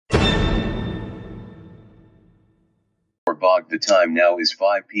Bog. The time now is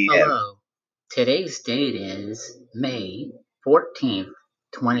 5 p.m. Hello. Today's date is May 14th,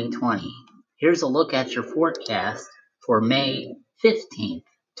 2020. Here's a look at your forecast for May 15th,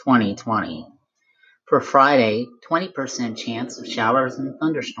 2020. For Friday, 20% chance of showers and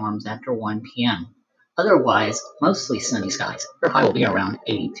thunderstorms after 1 p.m. Otherwise, mostly sunny skies. Your high will be around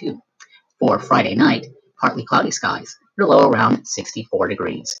 82. For Friday night, partly cloudy skies. Your low around 64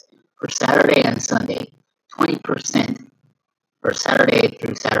 degrees. For Saturday and Sunday, 20% for Saturday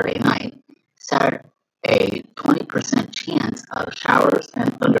through Saturday night, a 20% chance of showers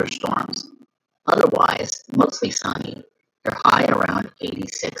and thunderstorms. Otherwise, mostly sunny, your high around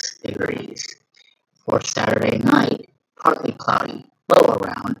 86 degrees. For Saturday night, partly cloudy, low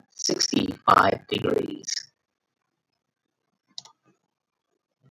around 65 degrees.